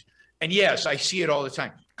challenged. And yes, I see it all the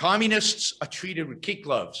time. Communists are treated with kid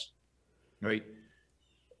gloves, right?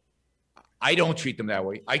 I don't treat them that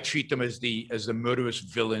way. I treat them as the murderous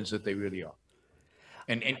villains that they really are.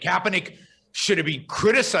 And Kaepernick should have been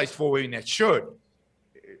criticized for wearing that shirt.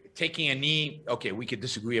 Taking a knee, okay, we could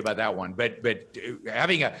disagree about that one. But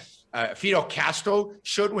having a Fidel Castro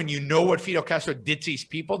shirt, when you know what Fidel Castro did to his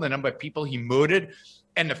people, the number of people he murdered,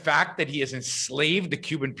 and the fact that he has enslaved the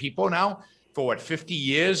Cuban people now for what, 50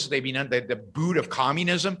 years? They've been under the boot of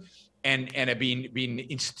communism and have been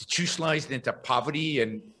institutionalized into poverty,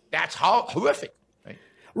 and that's horrific.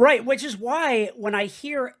 Right, which is why when I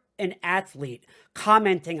hear an athlete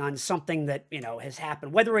commenting on something that has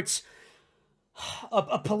happened, whether it's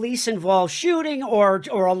a police-involved shooting or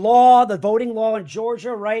a law, the voting law in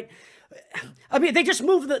Georgia, right? I mean, they just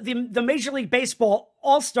moved the Major League Baseball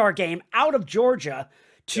All-Star game out of Georgia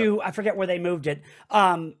to, I forget where they moved it,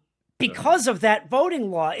 because of that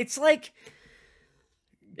voting law. It's like,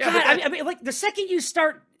 God, I mean, like the second you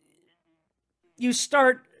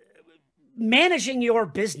start managing your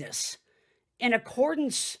business in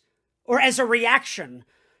accordance or as a reaction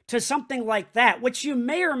to something like that, which you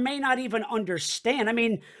may or may not even understand. I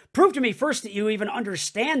mean, prove to me first that you even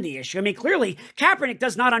understand the issue. I mean, clearly Kaepernick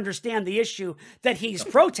does not understand the issue that he's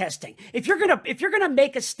protesting. If you're gonna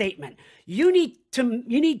make a statement, you need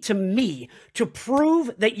to me to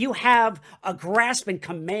prove that you have a grasp and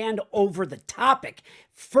command over the topic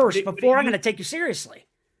first before I'm going to take you seriously.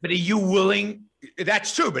 But are you willing?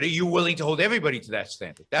 That's true. But are you willing to hold everybody to that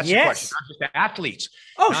standard? That's the question. Not just the athletes.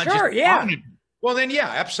 Oh, sure, yeah. Well, then, yeah,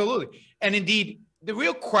 absolutely. And indeed, the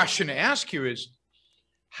real question to ask here is,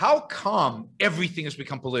 how come everything has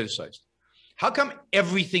become politicized? How come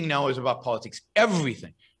everything now is about politics?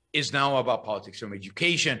 Everything is now about politics, from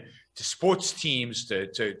education to sports teams to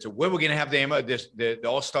where we're going to have the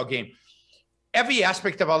All-Star game. Every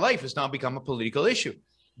aspect of our life has now become a political issue.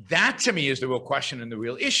 That, to me, is the real question and the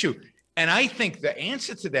real issue. And I think the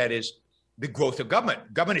answer to that is the growth of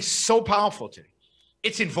government. Government is so powerful today.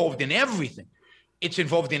 It's involved in everything. It's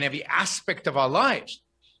involved in every aspect of our lives.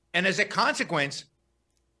 And as a consequence,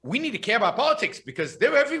 we need to care about politics because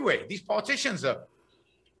they're everywhere. These politicians are.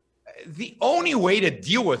 The only way to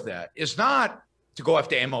deal with that is not to go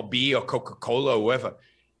after MLB or Coca-Cola or whoever.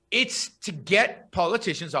 It's to get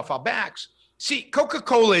politicians off our backs. See,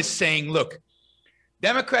 Coca-Cola is saying, look,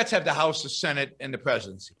 Democrats have the House, the Senate, and the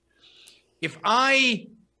presidency. If I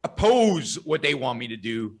oppose what they want me to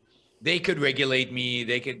do, they could regulate me.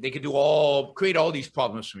 They could create all these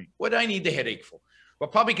problems for me. What do I need the headache for?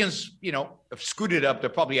 Republicans, have screwed it up. They're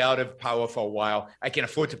probably out of power for a while. I can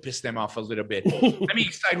afford to piss them off a little bit. Let me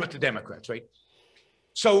side with the Democrats, right?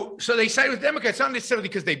 So they side with Democrats, not necessarily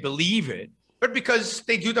because they believe it, but because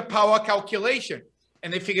they do the power calculation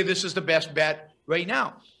and they figure this is the best bet right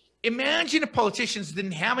now. Imagine if politicians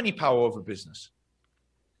didn't have any power over business.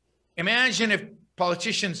 Imagine if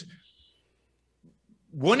politicians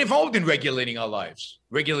weren't involved in regulating our lives,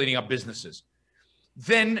 regulating our businesses.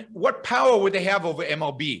 Then what power would they have over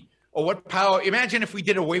MLB? Or what power? Imagine if we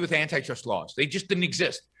did away with antitrust laws. They just didn't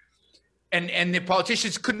exist. And the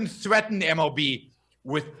politicians couldn't threaten the MLB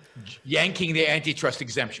with yanking their antitrust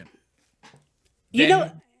exemption.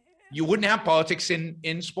 Then you wouldn't have politics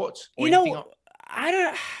in sports. Or anything else.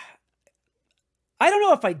 I don't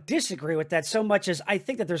know if I disagree with that so much as I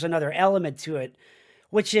think that there's another element to it,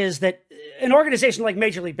 which is that an organization like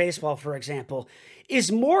Major League Baseball, for example,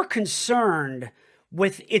 is more concerned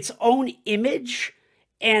with its own image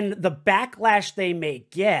and the backlash they may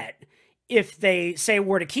get if they say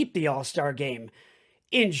we're to keep the All-Star game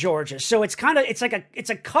in Georgia. So it's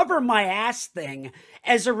a cover my ass thing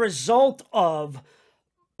as a result of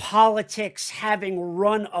politics having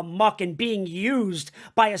run amok and being used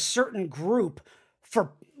by a certain group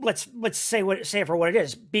for let's say it for what it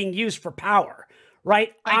is, being used for power,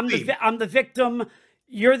 right? I'm the victim,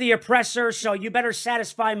 you're the oppressor, so you better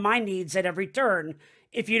satisfy my needs at every turn.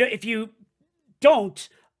 If you don't,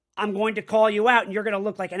 I'm going to call you out and you're going to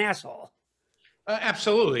look like an asshole.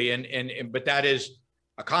 Absolutely. But that is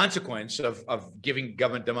a consequence of giving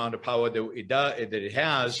government the amount of power that it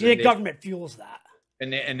has. See, the government fuels that.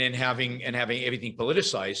 and then having everything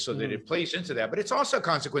politicized so that it plays into that. But it's also a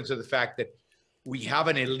consequence of the fact that we have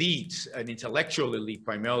an elite, an intellectual elite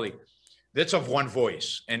primarily, that's of one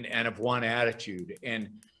voice and of one attitude. And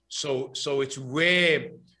so it's rare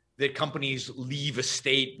that companies leave a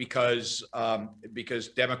state because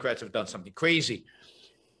Democrats have done something crazy.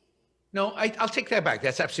 No, I'll take that back.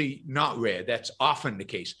 That's absolutely not rare. That's often the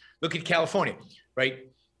case. Look at California, right?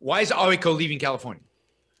 Why is Oracle leaving California?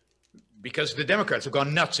 Because the Democrats have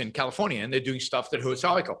gone nuts in California and they're doing stuff that hurts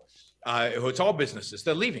Oracle, hurts all businesses.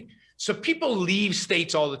 They're leaving. So people leave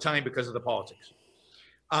states all the time because of the politics.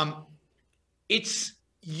 It's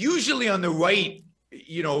usually on the right,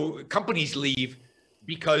 companies leave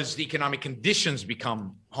because the economic conditions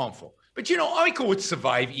become harmful. But Oracle would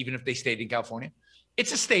survive even if they stayed in California.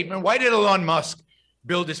 It's a statement. Why did Elon Musk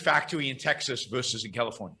build his factory in Texas versus in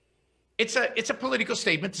California? It's a political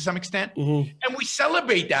statement to some extent. And we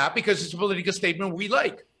celebrate that because it's a political statement we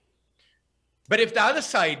like. But if the other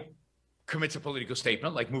side commits a political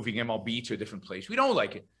statement, like moving MLB to a different place, we don't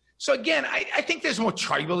like it. So again, I think there's more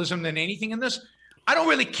tribalism than anything in this. I don't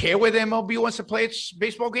really care where the MLB wants to play its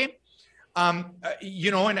baseball game. And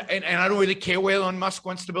I don't really care where Elon Musk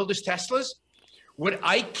wants to build his Teslas. What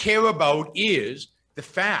I care about is the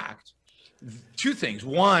fact, two things.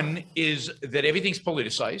 One is that everything's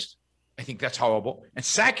politicized. I think that's horrible. And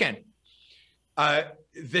second, that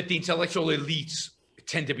the intellectual elites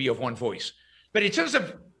tend to be of one voice. But in terms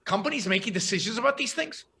of companies making decisions about these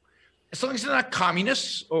things, as long as they're not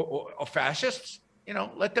communists or fascists,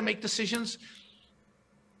 let them make decisions.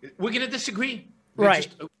 We're going to disagree. Right.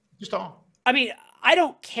 Just all. I mean, I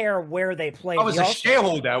don't care where they play. I was a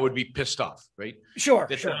shareholder, I would be pissed off, right? Sure.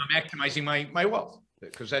 That I'm maximizing my wealth,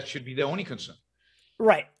 because that should be the only concern.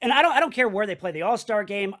 Right. And I don't care where they play the All-Star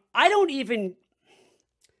game. I don't even,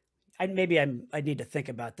 I need to think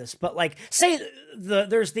about this, but like, say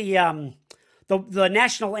there's the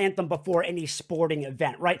national anthem before any sporting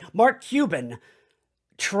event, right? Mark Cuban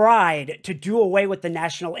tried to do away with the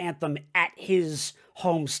national anthem at his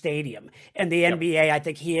home stadium, and the NBA, I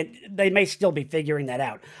think they may still be figuring that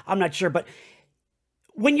out. I'm not sure, but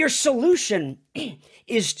when your solution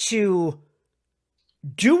is to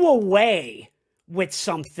do away with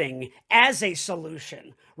something as a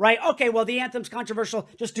solution, right? Okay, well, the anthem's controversial,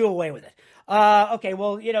 just do away with it. Okay,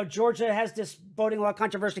 well, Georgia has this voting law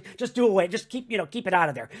controversy, just do away, just keep it out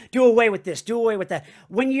of there. Do away with this, do away with that.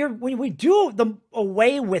 When we do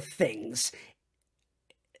away with things,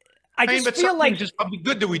 I feel like it's probably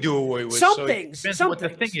good that we do away with some things. What the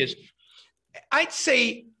thing is, I'd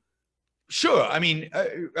say, sure. I mean,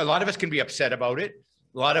 a lot of us can be upset about it.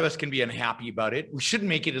 A lot of us can be unhappy about it. We shouldn't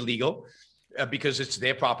make it illegal because it's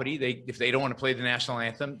their property. If they don't want to play the national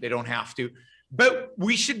anthem, they don't have to. But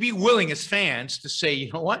we should be willing as fans to say,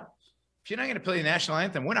 you know what? If you're not going to play the national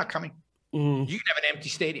anthem, we're not coming. You can have an empty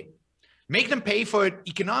stadium. Make them pay for it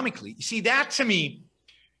economically. You see, that to me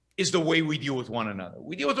is the way we deal with one another.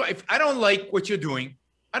 If I don't like what you're doing,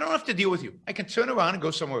 I don't have to deal with you. I can turn around and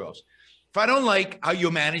go somewhere else. If I don't like how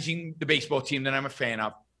you're managing the baseball team that I'm a fan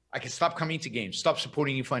of, I can stop coming to games, stop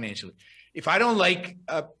supporting you financially. If I don't like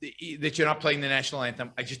that you're not playing the national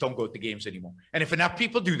anthem, I just don't go to the games anymore. And if enough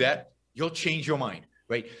people do that, you'll change your mind,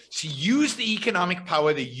 right? So use the economic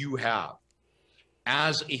power that you have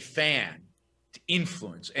as a fan to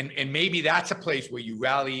influence. And maybe that's a place where you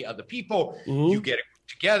rally other people, you get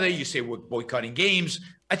together, you say we're boycotting games.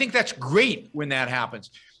 I think that's great when that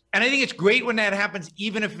happens. And I think it's great when that happens,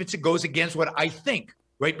 even if it goes against what I think,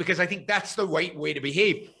 right? Because I think that's the right way to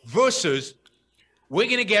behave versus we're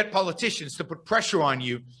going to get politicians to put pressure on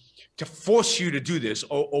you to force you to do this,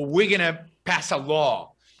 or we're going to pass a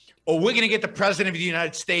law, or we're going to get the president of the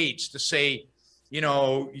United States to say,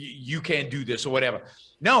 you can't do this or whatever.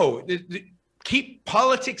 No, keep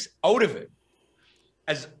politics out of it.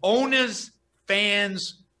 As owners,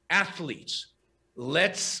 fans, athletes,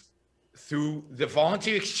 let's, through the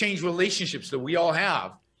voluntary exchange relationships that we all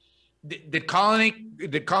have, did Colin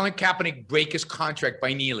Kaepernick break his contract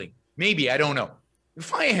by kneeling? Maybe, I don't know.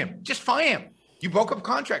 Fire him. Just fire him. You broke up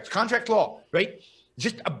contracts, contract law, right?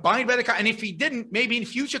 Just abide by the contract. And if he didn't, maybe in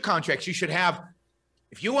future contracts, you should have,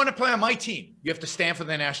 if you want to play on my team, you have to stand for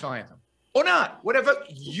the national anthem. Or not, whatever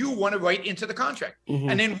you want to write into the contract.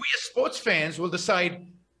 And then we as sports fans will decide,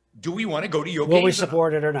 do we want to go to your games? Will we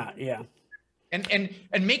support it or not? Yeah. And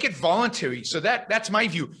make it voluntary. So that's my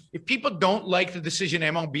view. If people don't like the decision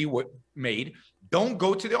MLB made, don't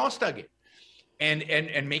go to the All-Star game.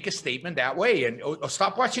 And make a statement that way, or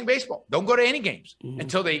stop watching baseball. Don't go to any games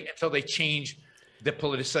until they change the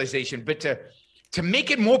politicization. But to make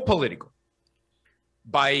it more political,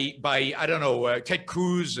 by I don't know, Ted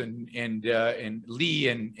Cruz and Lee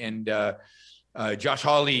and Josh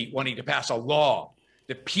Hawley wanting to pass a law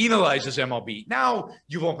that penalizes MLB. Now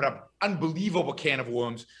you've opened up unbelievable can of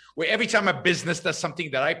worms where every time a business does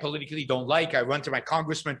something that I politically don't like, I run to my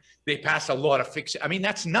congressman, they pass a law to fix it. I mean,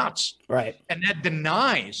 that's nuts. Right. And that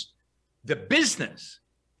denies the business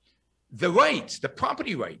the rights, the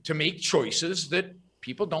property right to make choices that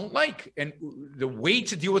people don't like. And the way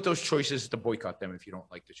to deal with those choices is to boycott them if you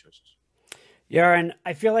don't like the choices. Yaron,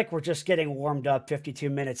 I feel like we're just getting warmed up 52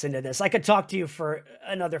 minutes into this. I could talk to you for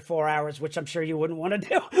another 4 hours, which I'm sure you wouldn't want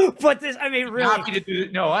to do. But this, I mean, really. Happy to do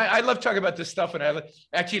it. No, I love talking about this stuff, and I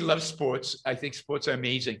actually love sports. I think sports are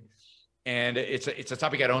amazing. And it's a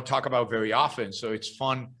topic I don't talk about very often. So it's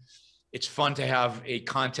fun. It's fun to have a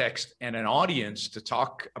context and an audience to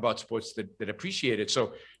talk about sports that appreciate it.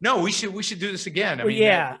 So no, we should do this again. I mean,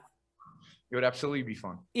 yeah. It would absolutely be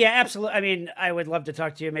fun. Yeah, absolutely. I mean, I would love to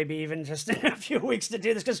talk to you maybe even just in a few weeks to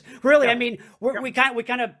do this, because really, I mean, we kind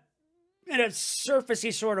of, in a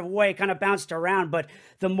surfacey sort of way, kind of bounced around. But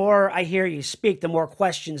the more I hear you speak, the more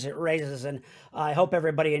questions it raises. And I hope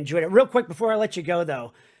everybody enjoyed it. Real quick, before I let you go,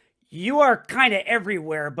 though, you are kind of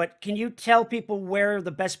everywhere, but can you tell people where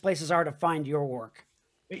the best places are to find your work?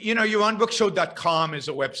 You know, YaronBrookShow.com is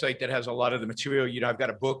a website that has a lot of the material. You know, I've got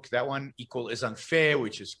a book, that one, Equal is Unfair,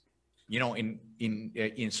 which is, you know,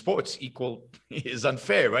 in sports, equal is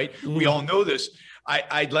unfair, right? Mm. We all know this.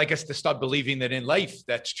 I'd like us to start believing that in life,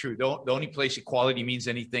 that's true. The only place equality means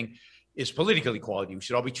anything is political equality. We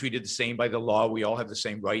should all be treated the same by the law. We all have the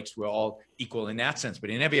same rights. We're all equal in that sense. But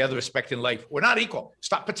in every other respect in life, we're not equal.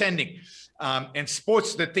 Stop pretending. And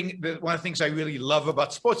sports, one of the things I really love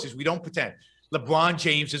about sports is we don't pretend. LeBron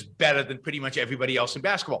James is better than pretty much everybody else in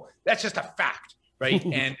basketball. That's just a fact. Right.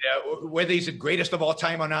 And whether he's the greatest of all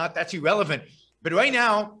time or not, that's irrelevant. But right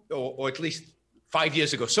now, or at least 5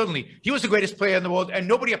 years ago, certainly he was the greatest player in the world. And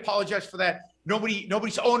nobody apologized for that. Nobody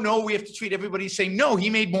said, oh, no, we have to treat everybody the same. No,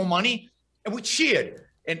 he made more money and we cheered.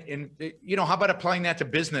 And you know, how about applying that to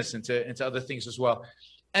business and to other things as well?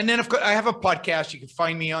 And then, of course, I have a podcast. You can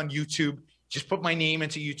find me on YouTube. Just put my name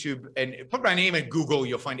into YouTube and put my name in Google.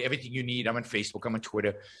 You'll find everything you need. I'm on Facebook. I'm on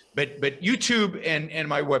Twitter. But YouTube and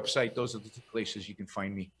my website, those are the two places you can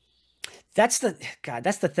find me. That's the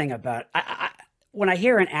thing about when I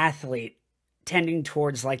hear an athlete tending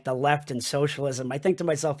towards like the left and socialism, I think to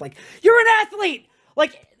myself, like, you're an athlete.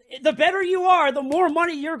 Like, the better you are, the more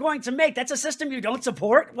money you're going to make. That's a system you don't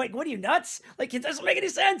support. Like, what are you, nuts? Like, it doesn't make any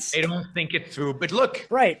sense. They don't think it through. But look,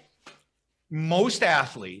 right. Most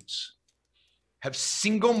athletes have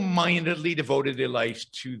single-mindedly devoted their lives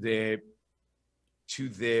to their,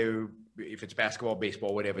 if it's basketball,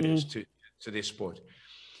 baseball, whatever it is, to their sport.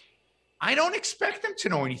 I don't expect them to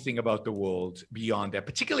know anything about the world beyond that,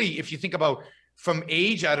 particularly if you think about from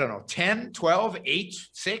age, I don't know, 10, 12, 8,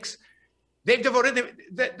 6, they've devoted,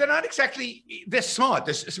 they're not exactly, they're smart.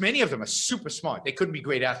 Many of them are super smart. They couldn't be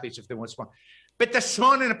great athletes if they weren't smart, but they're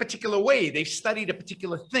smart in a particular way. They've studied a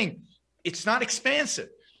particular thing. It's not expansive.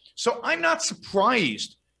 So I'm not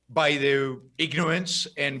surprised by their ignorance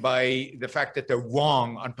and by the fact that they're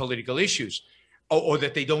wrong on political issues or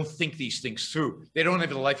that they don't think these things through. They don't have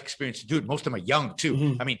the life experience to do it. Most of them are young too.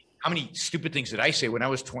 Mm-hmm. I mean, how many stupid things did I say when I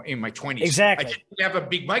was in my 20s? Exactly. I didn't have a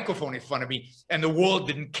big microphone in front of me and the world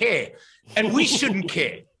didn't care. And we shouldn't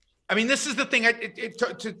care. I mean, this is the thing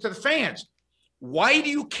to the fans. Why do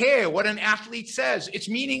you care what an athlete says? It's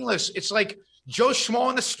meaningless. It's like Joe Schmo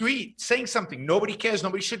on the street saying something. Nobody cares.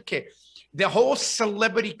 Nobody should care. The whole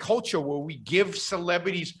celebrity culture where we give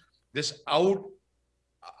celebrities this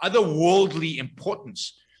otherworldly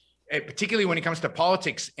importance, particularly when it comes to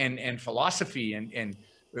politics and philosophy and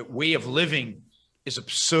way of living, is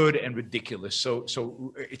absurd and ridiculous. So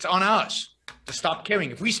it's on us to stop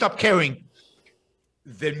caring. If we stop caring,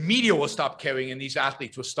 the media will stop caring, and these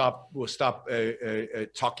athletes will stop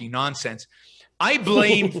talking nonsense. I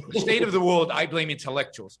blame for the state of the world. I blame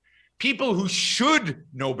intellectuals, people who should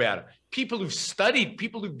know better, people who've studied,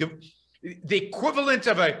 people who do the equivalent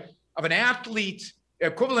of an athlete,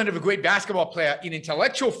 equivalent of a great basketball player in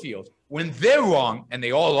intellectual field. When they're wrong, and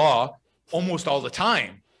they all are, almost all the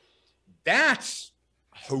time, that's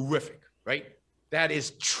horrific, right? That is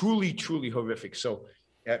truly, truly horrific. So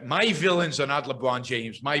my villains are not LeBron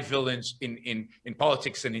James. My villains in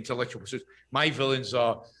politics and intellectual pursuits, my villains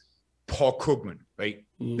are Paul Krugman, right?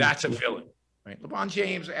 That's a villain, right? LeBron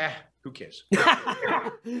James, who cares?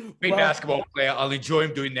 Great basketball player. I'll enjoy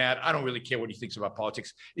him doing that. I don't really care what he thinks about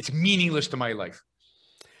politics. It's meaningless to my life.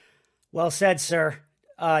 Well said, sir.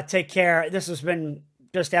 Take care. This has been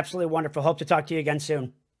just absolutely wonderful. Hope to talk to you again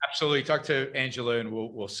soon. Absolutely. Talk to Angela and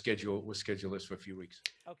we'll schedule this for a few weeks.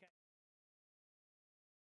 Okay.